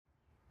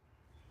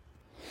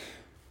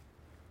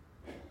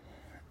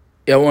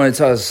Yeah, I want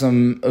to talk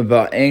some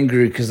about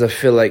anger because I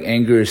feel like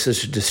anger is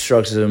such a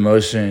destructive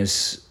emotion.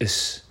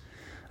 It's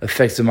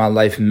affected my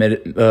life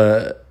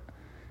negatively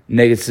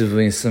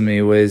in so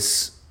many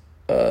ways.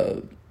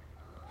 I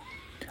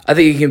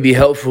think it can be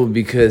helpful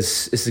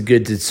because it's a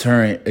good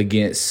deterrent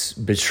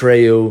against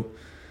betrayal.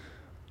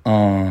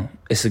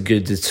 It's a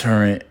good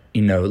deterrent,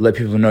 let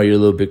people know you're a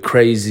little bit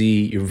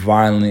crazy, you're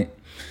violent.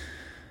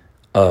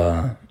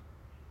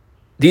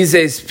 These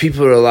days,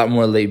 people are a lot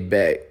more laid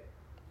back,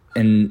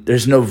 and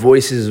there's no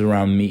voices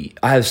around me.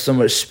 I have so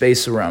much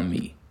space around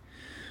me.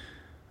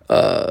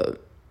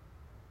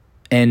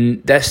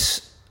 And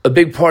that's a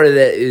big part of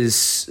that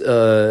is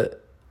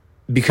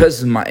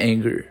because of my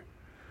anger.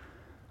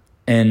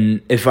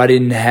 And if I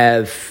didn't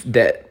have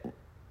that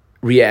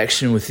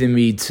reaction within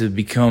me to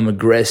become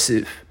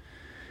aggressive,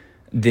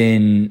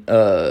 then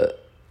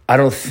I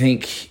don't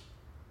think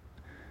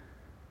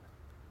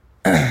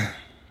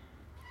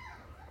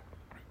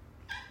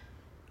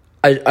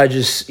I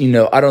just,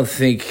 I don't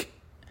think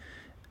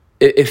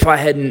if I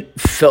hadn't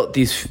felt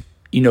these,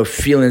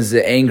 feelings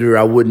of anger,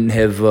 I wouldn't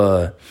have,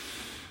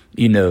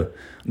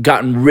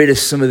 gotten rid of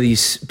some of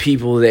these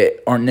people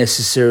that aren't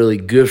necessarily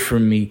good for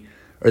me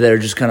or that are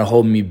just kind of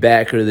holding me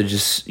back or they're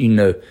just,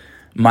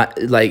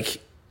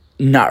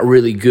 not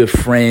really good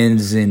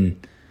friends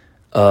and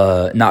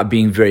not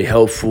being very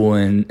helpful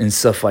and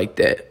stuff like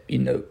that,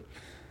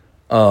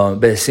 But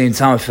at the same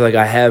time, I feel like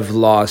I have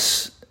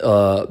lost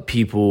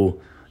people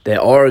that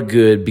are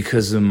good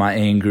because of my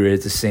anger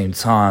at the same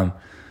time.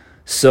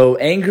 So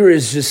anger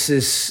is just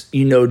this,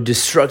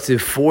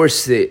 destructive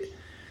force and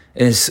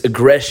it's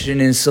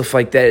aggression and stuff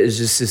like that is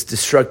just this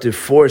destructive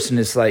force. And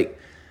it's like,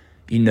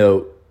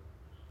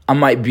 I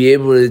might be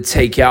able to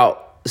take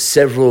out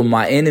several of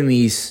my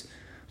enemies,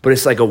 but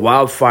it's like a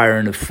wildfire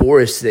in the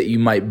forest that you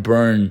might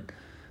burn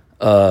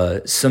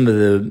some of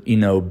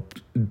the,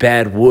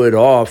 bad wood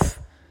off,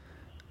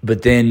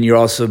 but then you're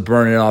also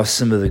burning off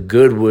some of the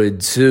good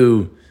wood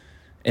too.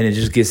 And it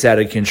just gets out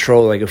of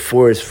control like a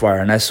forest fire.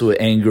 And that's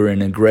what anger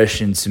and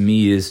aggression to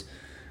me is.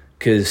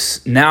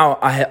 Because now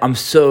I'm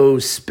so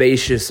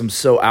spacious. I'm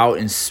so out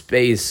in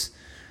space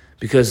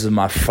because of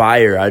my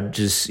fire. I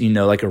just,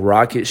 like a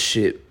rocket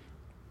ship.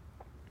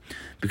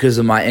 Because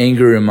of my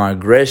anger and my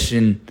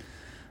aggression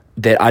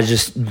that I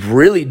just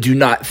really do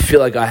not feel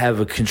like I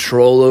have a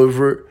control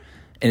over.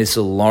 And it's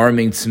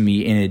alarming to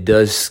me. And it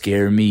does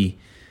scare me,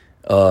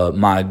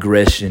 my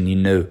aggression,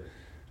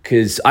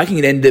 Because I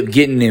can end up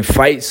getting in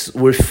fights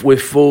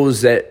with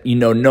fools that,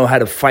 know how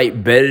to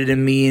fight better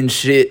than me and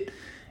shit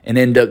and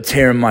end up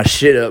tearing my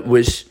shit up,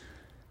 which,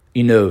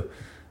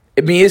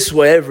 it's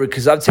whatever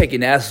because I've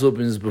taken ass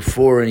whoopings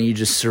before and you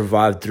just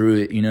survive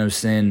through it, you know what I'm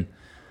saying?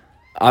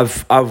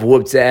 I've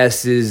whooped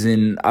asses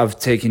and I've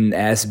taken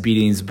ass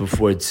beatings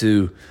before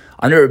too.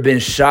 I've never been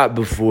shot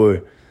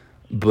before,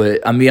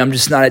 but, I'm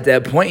just not at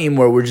that point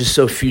anymore. We're just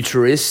so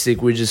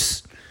futuristic. We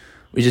just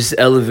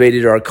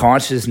elevated our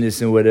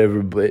consciousness and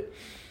whatever, but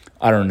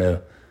I don't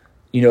know.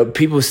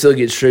 People still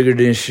get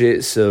triggered and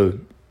shit, so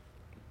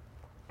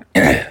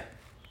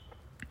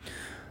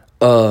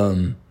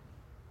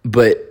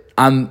but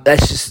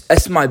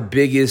that's my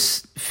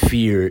biggest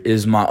fear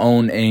is my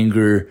own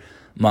anger,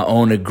 my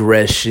own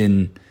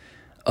aggression.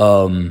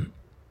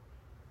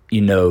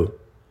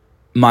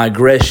 My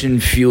aggression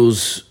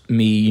fuels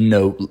me,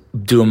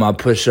 doing my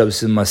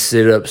push-ups and my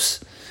sit-ups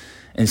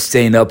and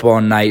staying up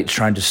all night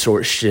trying to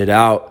sort shit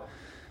out.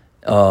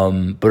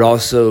 But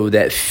also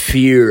that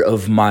fear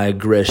of my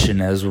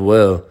aggression as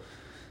well.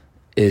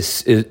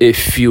 It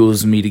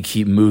fuels me to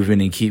keep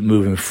moving and keep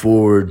moving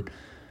forward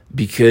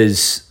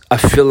because I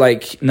feel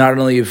like not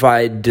only have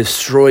I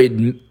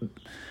destroyed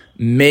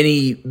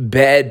many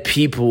bad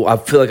people, I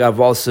feel like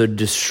I've also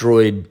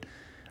destroyed,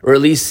 or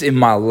at least in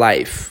my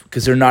life,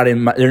 because they're not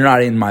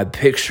in my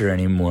picture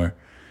anymore.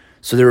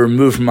 So they're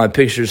removed from my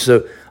picture.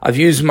 So I've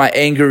used my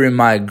anger and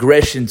my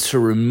aggression to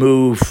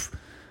remove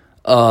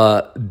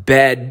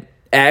bad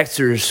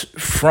actors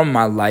from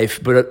my life,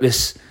 but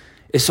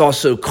it's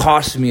also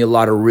cost me a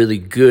lot of really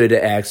good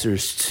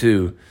actors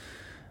too,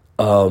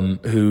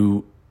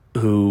 who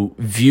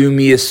view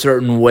me a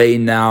certain way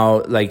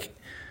now, like,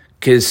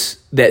 because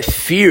that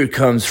fear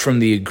comes from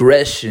the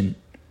aggression.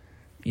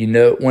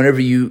 Whenever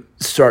you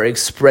start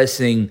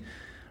expressing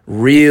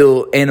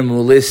real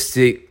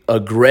animalistic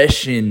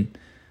aggression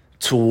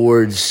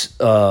towards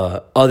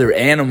other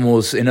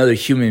animals and other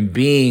human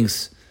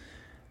beings,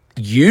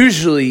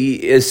 usually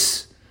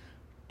this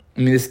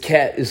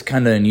cat is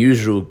kind of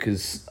unusual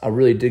because I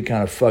really did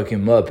kind of fuck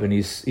him up, and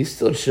he's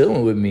still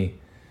chilling with me.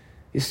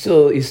 He's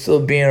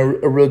still being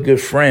a real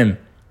good friend,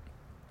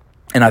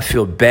 and I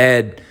feel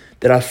bad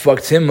that I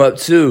fucked him up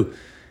too.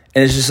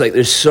 And it's just like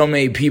there's so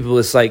many people.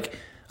 It's like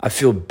I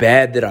feel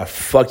bad that I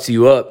fucked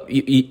you up,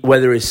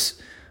 whether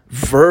it's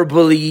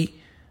verbally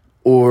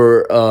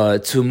or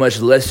to a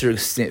much lesser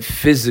extent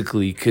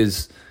physically,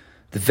 because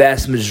the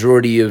vast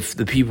majority of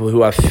the people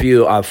who I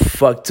feel I've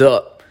fucked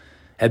up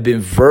have been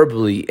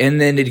verbally.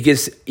 And then it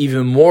gets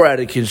even more out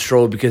of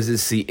control because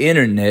it's the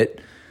internet.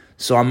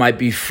 So I might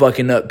be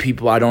fucking up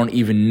people I don't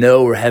even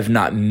know or have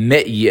not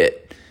met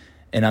yet.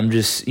 And I'm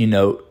just,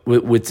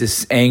 with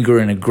this anger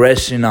and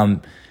aggression,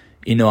 I'm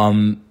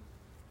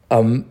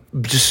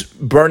just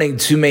burning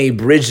too many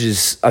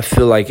bridges, I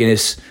feel like.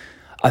 And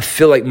I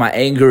feel like my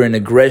anger and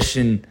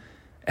aggression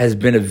has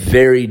been a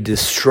very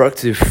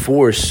destructive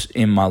force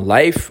in my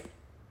life.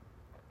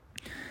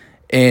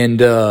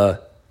 And I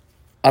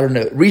don't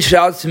know, reach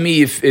out to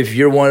me if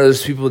you're one of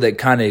those people that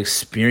kind of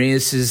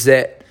experiences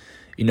that,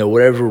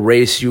 whatever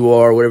race you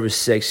are, whatever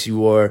sex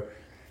you are,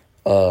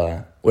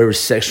 whatever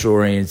sexual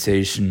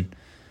orientation,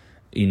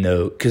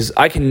 because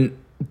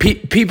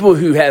people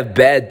who have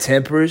bad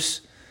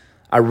tempers,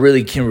 I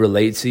really can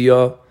relate to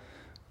y'all,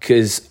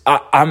 because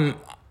I'm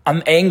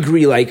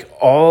angry like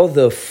all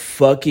the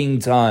fucking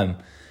time.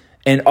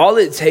 And all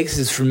it takes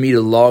is for me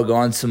to log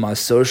on to my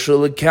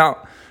social account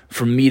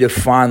for me to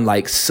find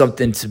like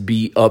something to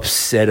be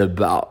upset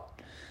about,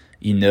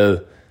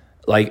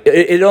 like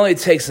it only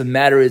takes a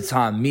matter of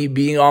time, me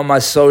being on my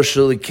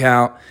social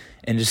account,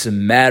 and just a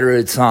matter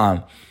of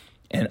time.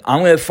 And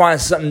I'm going to find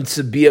something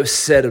to be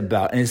upset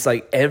about. And it's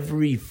like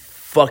every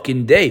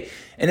fucking day.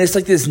 And it's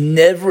like this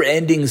never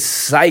ending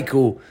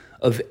cycle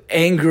of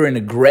anger and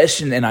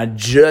aggression. And I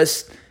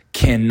just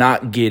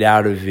cannot get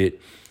out of it.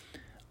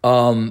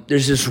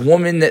 There's this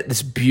woman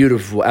that's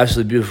beautiful,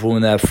 absolutely beautiful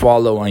woman that I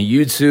follow on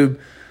YouTube,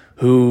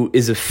 who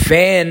is a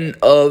fan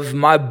of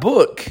my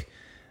book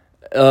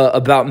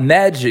about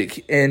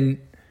magic. And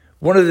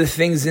one of the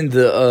things in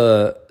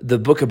the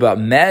book about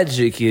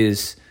magic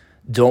is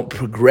don't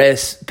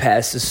progress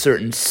past a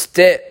certain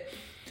step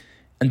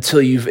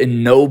until you've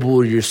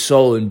ennobled your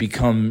soul and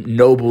become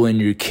noble in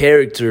your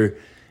character.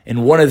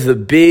 And one of the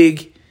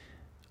big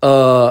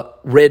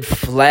red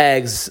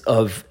flags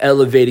of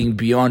elevating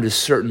beyond a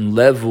certain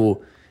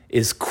level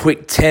is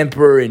quick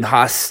temper and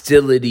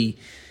hostility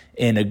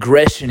and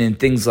aggression and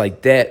things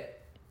like that.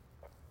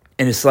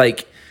 And it's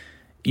like,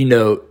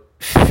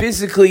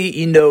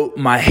 physically,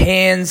 my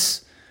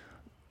hands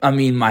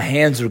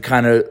were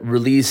kind of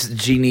released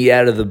genie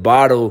out of the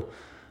bottle,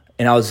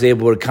 and I was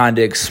able to kind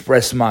of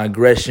express my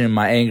aggression and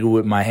my anger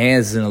with my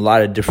hands in a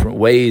lot of different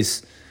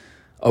ways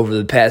over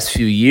the past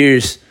few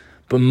years.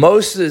 But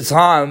most of the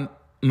time,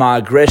 my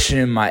aggression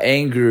and my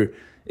anger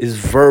is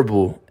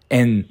verbal,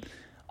 and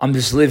I'm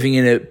just living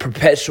in a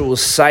perpetual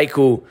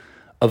cycle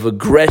of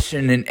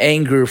aggression and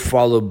anger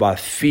followed by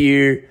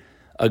fear,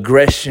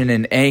 aggression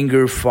and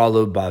anger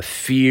followed by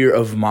fear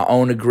of my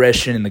own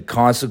aggression and the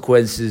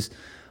consequences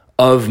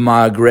of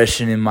my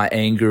aggression and my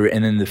anger,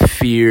 and then the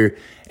fear.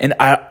 And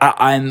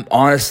I'm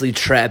honestly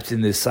trapped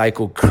in this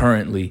cycle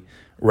currently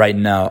right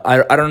now.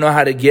 I don't know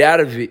how to get out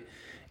of it.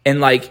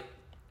 And I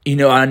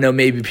know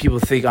maybe people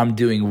think I'm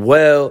doing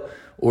well,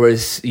 or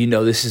this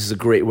is a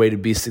great way to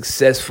be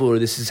successful, or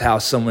this is how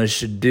someone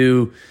should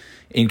do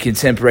in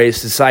contemporary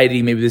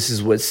society. Maybe this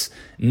is what's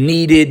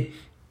needed.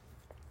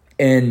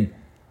 And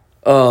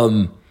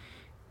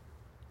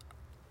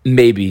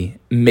maybe.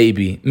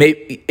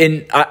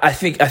 And I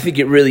think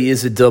it really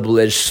is a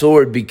double-edged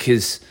sword,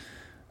 because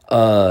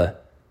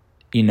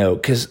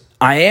because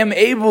I am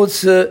able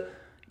to,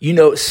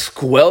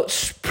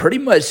 squelch pretty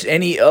much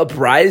any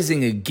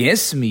uprising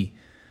against me.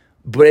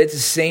 But at the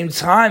same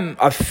time,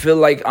 I feel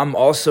like I'm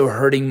also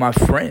hurting my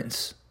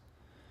friends,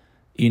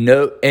 and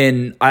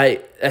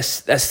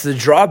that's the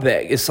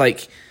drawback. It's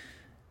like,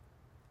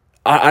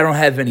 I don't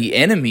have any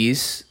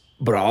enemies,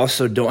 but I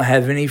also don't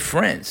have any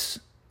friends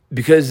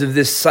because of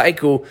this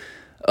cycle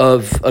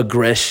of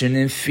aggression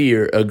and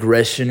fear,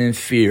 aggression and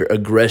fear,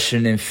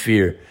 aggression and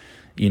fear.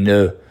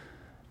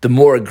 The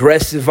more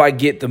aggressive I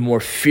get, the more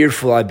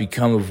fearful I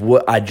become of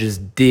what I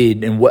just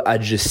did and what I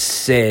just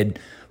said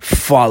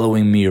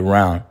following me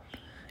around,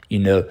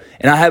 And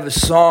I have a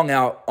song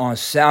out on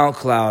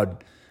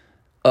SoundCloud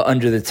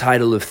under the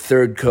title of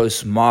Third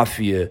Coast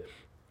Mafia.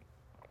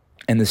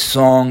 And the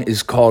song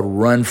is called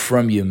Run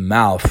From Your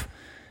Mouth.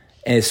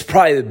 And it's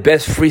probably the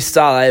best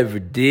freestyle I ever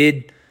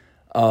did.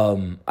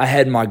 I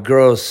had my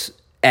girl's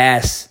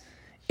ass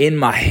in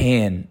my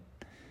hand,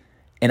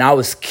 and I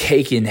was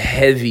caking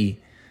heavy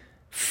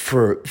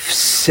for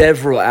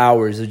several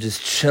hours of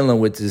just chilling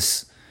with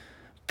this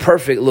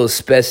perfect little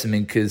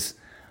specimen, because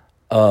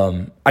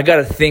I got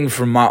a thing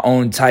for my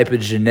own type of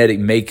genetic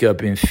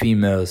makeup in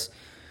females,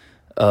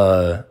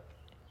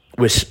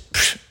 which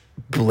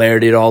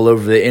blared it all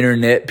over the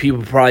internet.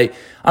 People probably,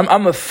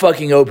 I'm a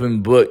fucking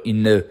open book,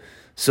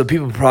 so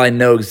people probably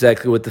know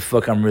exactly what the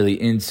fuck I'm really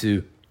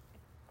into.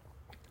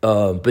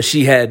 But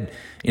she had,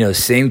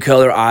 same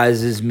color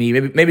eyes as me.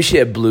 Maybe she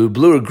had blue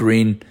or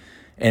green,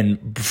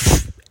 and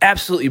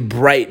absolutely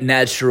bright,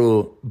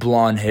 natural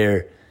blonde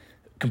hair,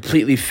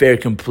 completely fair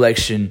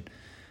complexion,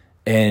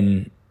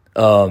 and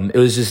it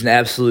was just an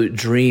absolute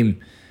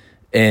dream.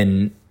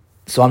 And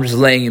so I'm just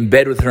laying in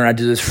bed with her, and I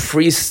do this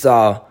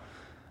freestyle,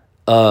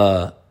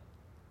 and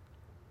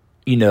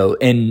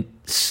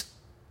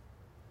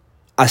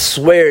I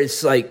swear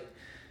it's like,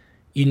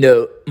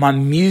 my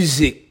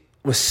music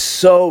was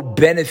so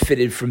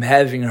benefited from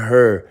having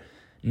her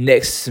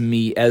next to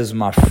me as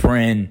my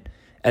friend,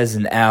 as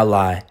an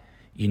ally,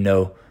 you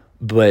know.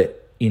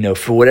 But, you know,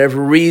 for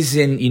whatever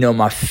reason, you know,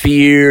 my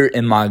fear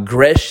and my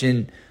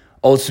aggression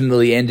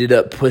ultimately ended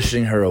up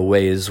pushing her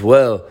away as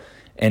well.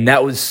 And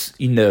that was,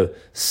 you know,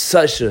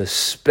 such a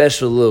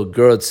special little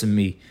girl to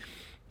me.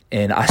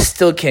 And I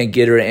still can't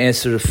get her to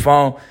answer the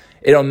phone.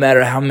 It don't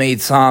matter how many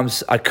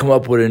times I come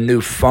up with a new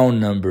phone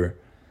number.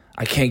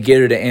 I can't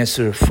get her to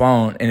answer the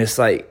phone. And it's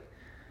like,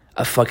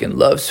 I fucking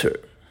loved her.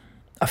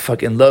 I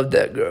fucking loved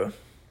that girl.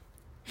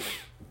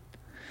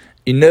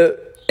 You know,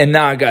 and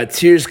now I got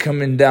tears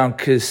coming down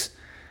because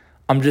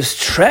I'm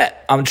just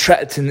trapped. I'm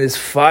trapped in this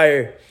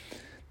fire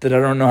that I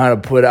don't know how to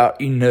put out,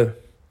 you know.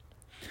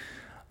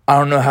 I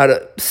don't know how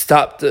to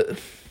stop the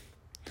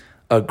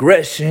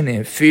aggression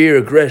and fear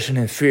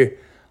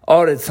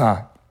all the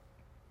time.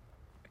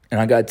 And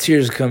I got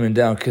tears coming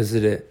down because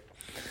of that.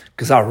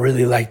 Because I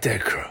really like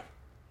that girl.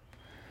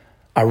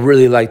 I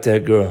really like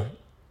that girl.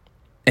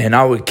 And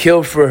I would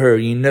kill for her,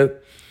 you know.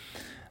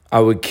 I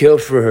would kill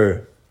for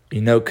her,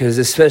 you know, because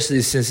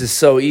especially since it's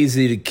so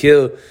easy to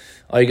kill,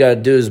 all you got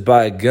to do is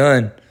buy a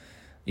gun,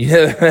 you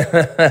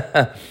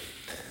know.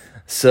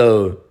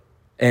 So,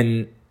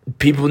 and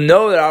people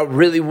know that I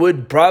really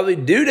would probably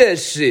do that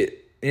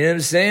shit, you know what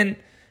I'm saying?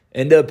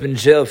 End up in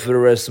jail for the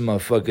rest of my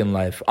fucking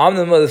life. I'm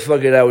the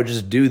motherfucker that would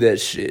just do that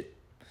shit.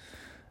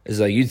 It's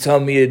like, you tell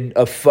me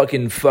a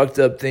fucking fucked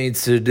up thing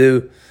to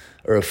do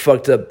or a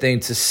fucked up thing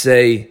to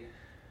say,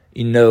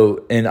 you know,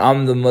 and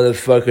I'm the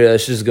motherfucker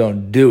that's just gonna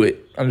do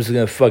it. I'm just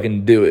gonna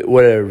fucking do it,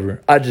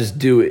 whatever. I just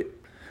do it.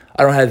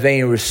 I don't have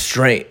any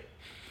restraint.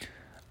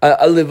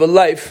 I live a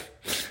life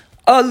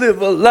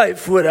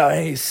without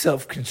any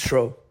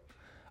self-control.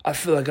 I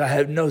feel like I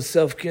have no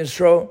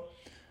self-control.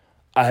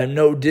 I have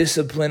no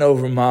discipline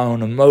over my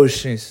own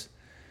emotions.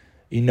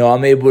 You know,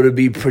 I'm able to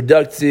be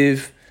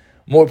productive,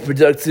 more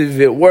productive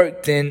at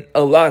work than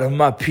a lot of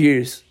my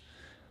peers.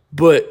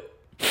 But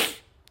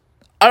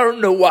I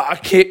don't know why I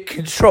can't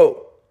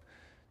control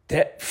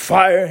that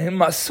fire in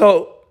my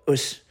soul.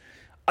 Which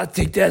I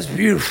think that's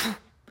beautiful.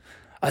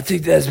 I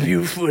think that's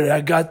beautiful that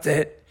I got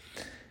that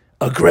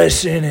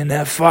aggression and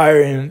that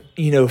fire and,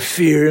 you know,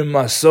 fear in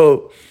my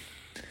soul.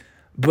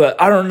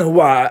 But I don't know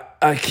why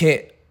I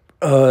can't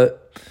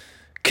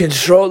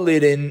control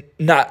it and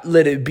not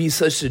let it be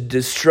such a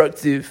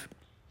destructive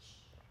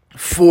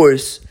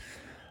force.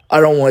 I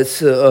don't want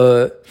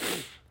to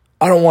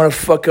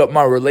fuck up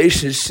my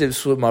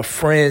relationships with my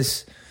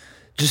friends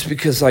just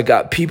because I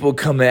got people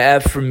coming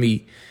after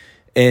me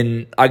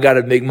and I got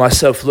to make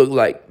myself look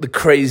like the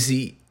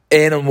crazy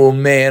animal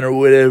man or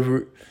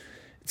whatever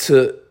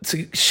to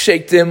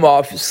shake them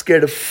off and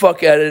scare the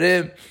fuck out of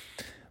them.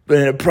 But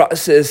in the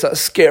process, I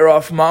scare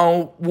off my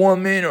own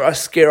woman or I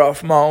scare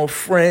off my own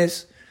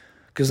friends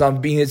because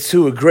I'm being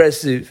too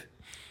aggressive,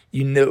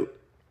 you know.